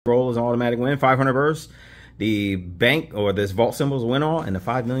roll is an automatic win. 500 burst. The bank or this vault symbol is win all, and the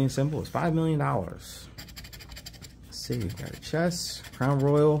 5 million symbol is $5 million. Let's see, we've got a chest, crown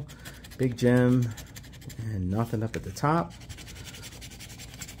royal, big gem, and nothing up at the top.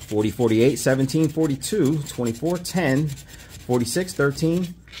 40, 48, 17, 42, 24, 10, 46,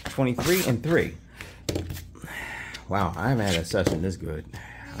 13, 23, and 3. Wow, I haven't had a session this good.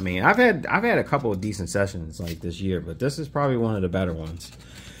 I mean, I've had a couple of decent sessions like this year, but this is probably one of the better ones.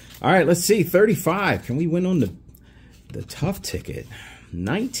 All right, let's see. 35. Can we win on the tough ticket?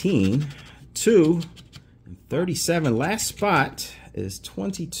 19, 2, and 37. Last spot is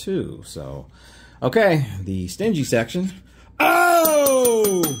 22. So, okay, the stingy section.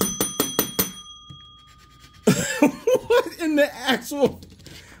 Oh! What in the actual...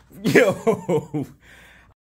 Yo!